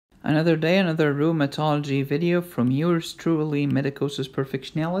Another day, another rheumatology video from yours truly, Medicosis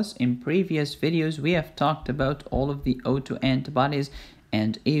Perfectionalis. In previous videos, we have talked about all of the autoantibodies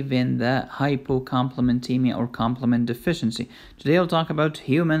and even the hypocomplementemia or complement deficiency. Today, I'll talk about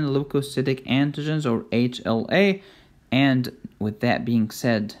human leukocytic antigens or HLA. And with that being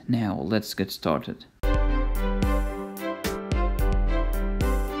said, now let's get started.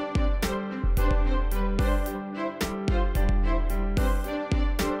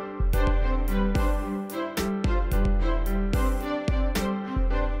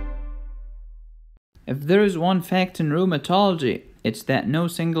 If there is one fact in rheumatology, it's that no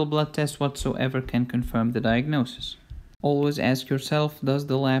single blood test whatsoever can confirm the diagnosis. Always ask yourself, does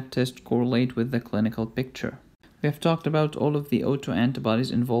the lab test correlate with the clinical picture? We have talked about all of the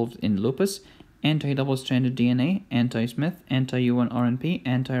autoantibodies involved in lupus: anti-double-stranded DNA, anti-Smith, anti-U1RNP,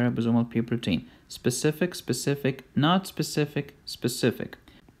 anti-ribosomal P protein. Specific, not specific, specific.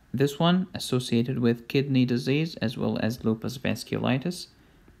 This one associated with kidney disease as well as lupus vasculitis.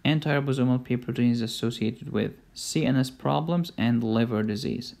 Anti-ribosomal P protein is associated with CNS problems and liver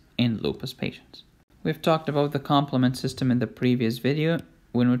disease in lupus patients. We've talked about the complement system in the previous video.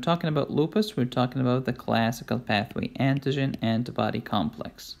 When we're talking about lupus, we're talking about the classical pathway, antigen-antibody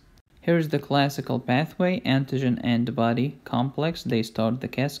complex. Here's the classical pathway, antigen-antibody complex. They start the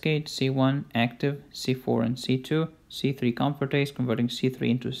cascade: C1 active, C4 and C2, C3 convertase converting C3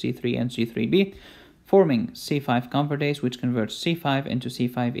 into C3 and C3b, forming C5 convertase, which converts C5 into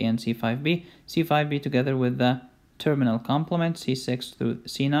C5a and C5b. C5b together with the terminal complement, C6 through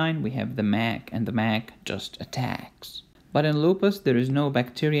C9, we have the MAC, and the MAC just attacks. But in lupus, there is no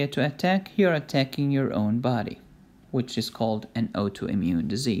bacteria to attack. You're attacking your own body, which is called an autoimmune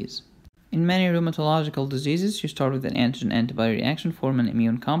disease. In many rheumatological diseases, you start with an antigen-antibody reaction, form an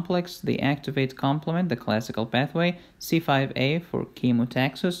immune complex. They activate complement, the classical pathway, C5a for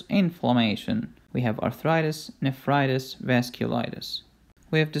chemotaxis, inflammation. We have arthritis, nephritis, vasculitis.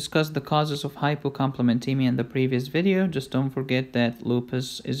 We have discussed the causes of hypocomplementemia in the previous video. Just don't forget that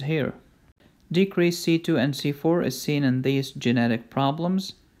lupus is here. Decreased C2 and C4 is seen in these genetic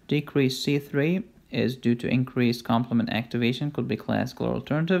problems. Decreased C3 is due to increased complement activation, could be classical or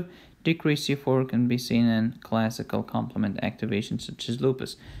alternative. Decreased C4 can be seen in classical complement activation such as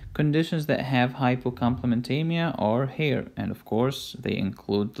lupus. Conditions that have hypocomplementemia are here, and of course they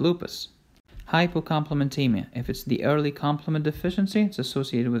include lupus. Hypocomplementemia, if it's the early complement deficiency, it's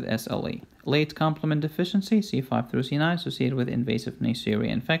associated with SLE. Late complement deficiency, C5 through C9, associated with invasive Neisseria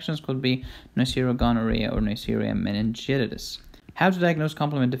infections, could be Neisseria gonorrhea or Neisseria meningitis. How to diagnose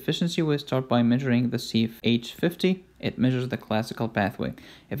complement deficiency? We start by measuring the CH50. It measures the classical pathway.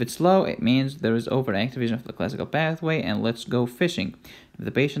 If it's low, it means there is overactivation of the classical pathway, and let's go fishing. If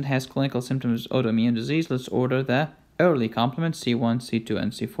the patient has clinical symptoms of autoimmune disease, let's order the early complement, C1, C2,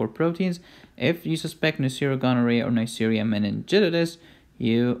 and C4 proteins. If you suspect Neisseria gonorrhea or Neisseria meningitis,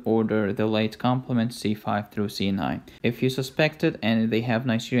 you order the late complement, C5 through C9. If you suspect it and they have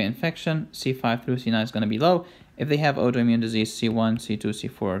Neisseria infection, C5 through C9 is going to be low. If they have autoimmune disease, C1, C2,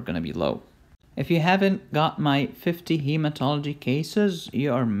 C4 are going to be low. If you haven't got my 50 hematology cases,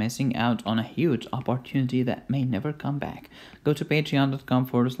 you are missing out on a huge opportunity that may never come back. Go to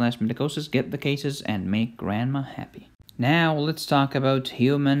patreon.com/medicosis, get the cases, and make grandma happy. Now let's talk about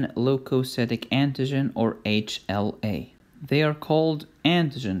human leukocytic antigen or HLA. They are called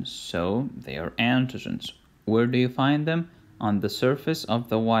antigens, so they are antigens. Where do you find them? On the surface of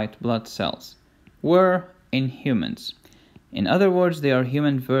the white blood cells. Where? In humans. In other words, they are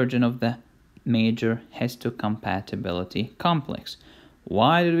human version of the major histocompatibility complex.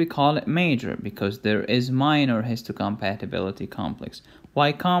 Why did we call it major? Because there is minor histocompatibility complex.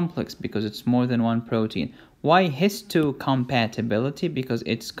 Why complex? Because it's more than one protein. Why histocompatibility? Because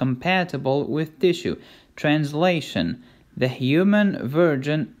it's compatible with tissue. Translation: the human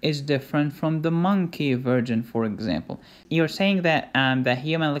version is different from the monkey version, for example. You're saying that the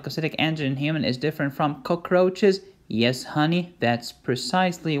human leukocytic antigen in human is different from cockroaches? Yes, honey, that's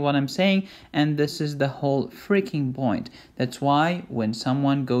precisely what I'm saying, and this is the whole freaking point. That's why when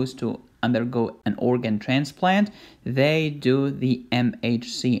someone goes to undergo an organ transplant, they do the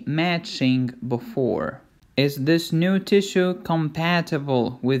MHC matching before. Is this new tissue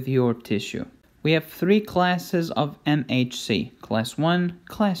compatible with your tissue? We have 3 classes of MHC: class 1,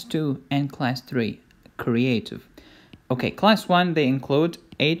 class 2, and class 3, creative. Okay, class 1, they include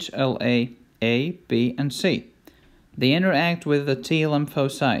HLA-A, B, and C. They interact with the T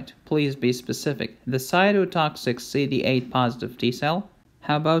lymphocyte. Please be specific. The cytotoxic CD8 positive T cell.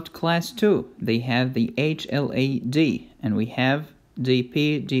 How about class 2? They have the HLA-D, and we have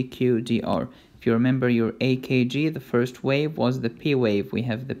DP, DQ, DR. If you remember your AKG, the first wave was the P wave. We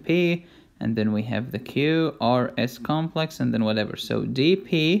have the P, and then we have the Q, R, S complex, and then whatever. So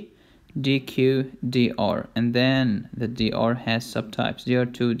DP, DQ, DR, and then the DR has subtypes,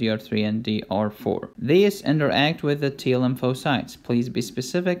 DR2, DR3, and DR4. These interact with the T lymphocytes. Please be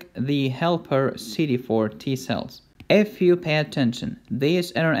specific, the helper CD4 T cells. If you pay attention,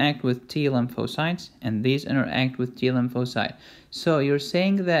 these interact with T lymphocytes, and these interact with T lymphocyte. So you're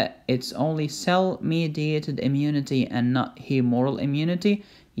saying that it's only cell-mediated immunity and not humoral immunity?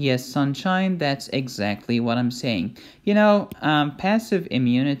 Yes, sunshine, that's exactly what I'm saying. You know, passive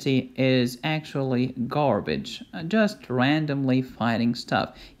immunity is actually garbage, just randomly fighting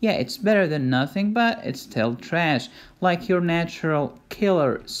stuff. Yeah, it's better than nothing, but it's still trash, like your natural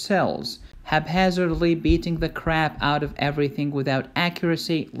killer cells, haphazardly beating the crap out of everything without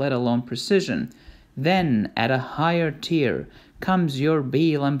accuracy, let alone precision. Then, at a higher tier, comes your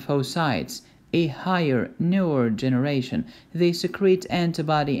B lymphocytes, a higher, newer generation. They secrete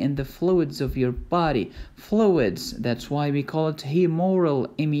antibody in the fluids of your body. Fluids, that's why we call it humoral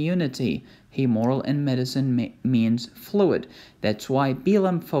immunity. Humoral in medicine means fluid. That's why B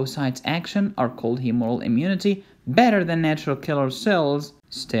lymphocytes action are called humoral immunity. Better than natural killer cells,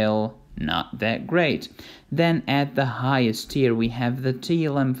 still not that great. Then at the highest tier we have the T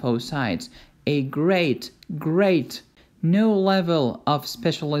lymphocytes, a great new level of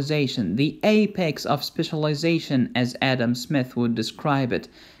specialization, the apex of specialization as Adam Smith would describe it.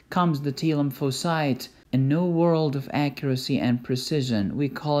 Comes the T lymphocyte, a new world of accuracy and precision. We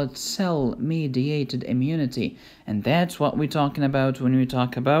call it cell-mediated immunity, and that's what we're talking about when we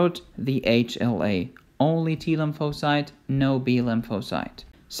talk about the HLA. Only T lymphocyte, no B lymphocyte.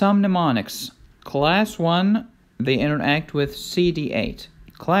 Some mnemonics. Class 1, they interact with CD8.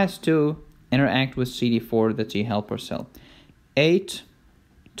 Class 2, interact with CD4, the T helper cell. 8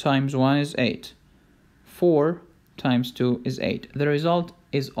 times 1 is 8. 4 times 2 is 8. The result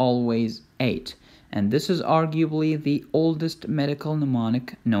is always 8. And this is arguably the oldest medical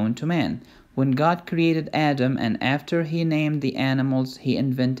mnemonic known to man. When God created Adam and after he named the animals, he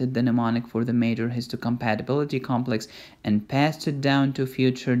invented the mnemonic for the major histocompatibility complex and passed it down to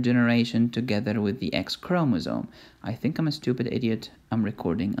future generation together with the X chromosome. I think I'm a stupid idiot. I'm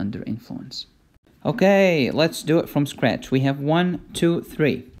recording under influence. Okay, let's do it from scratch. We have 1, 2,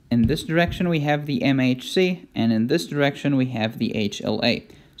 3. In this direction we have the MHC, and in this direction we have the HLA.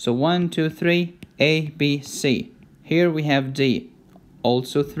 So 1, 2, 3, A, B, C. Here we have D.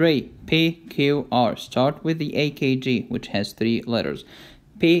 Also 3, P, Q, R. Start with the AKG, which has 3 letters.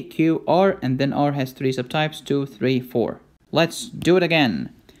 P, Q, R, and then R has 3 subtypes, 2, 3, 4. Let's do it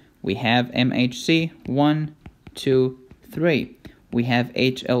again. We have MHC, 1, 2, 3. We have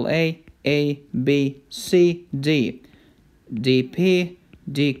HLA, A, B, C, D. DP,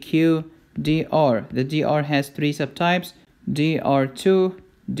 DQ, DR. The DR has 3 subtypes, DR2,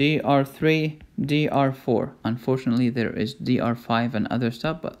 DR3, DR4. Unfortunately, there is DR5 and other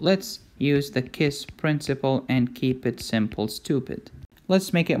stuff, but let's use the KISS principle and keep it simple, stupid.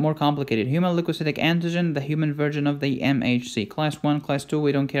 Let's make it more complicated. Human leukocytic antigen, the human version of the MHC. Class 1, Class 2,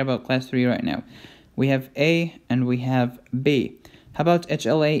 we don't care about Class 3 right now. We have A and we have B. How about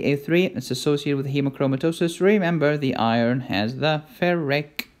HLA-A3? It's associated with hemochromatosis. Remember, the iron has the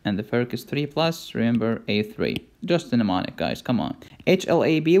ferric, and the ferric is 3+. Remember, A3. Just a mnemonic, guys. Come on.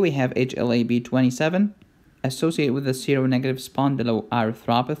 HLA-B, we have HLA-B27, associated with the seronegative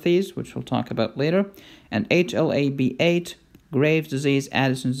spondyloarthropathies, which we'll talk about later. And HLA-B8, Graves' disease,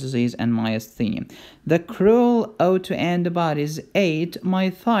 Addison's disease, and myasthenia. The cruel autoantibodies ate my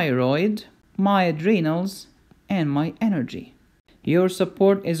thyroid, my adrenals, and my energy. Your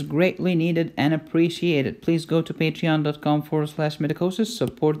support is greatly needed and appreciated. Please go to patreon.com/medicosis.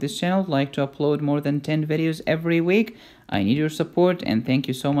 Support this channel. I'd like to upload more than 10 videos every week. I need your support and thank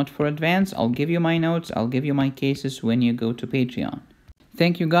you so much for advance. I'll give you my notes. I'll give you my cases when you go to Patreon.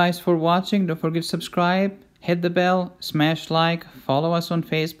 Thank you guys for watching. Don't forget to subscribe, hit the bell, smash like, follow us on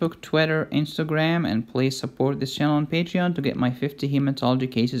Facebook, Twitter, Instagram, and please support this channel on Patreon to get my 50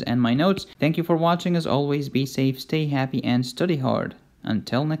 hematology cases and my notes. Thank you for watching. As always, be safe, stay happy, and study hard.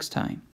 Until next time.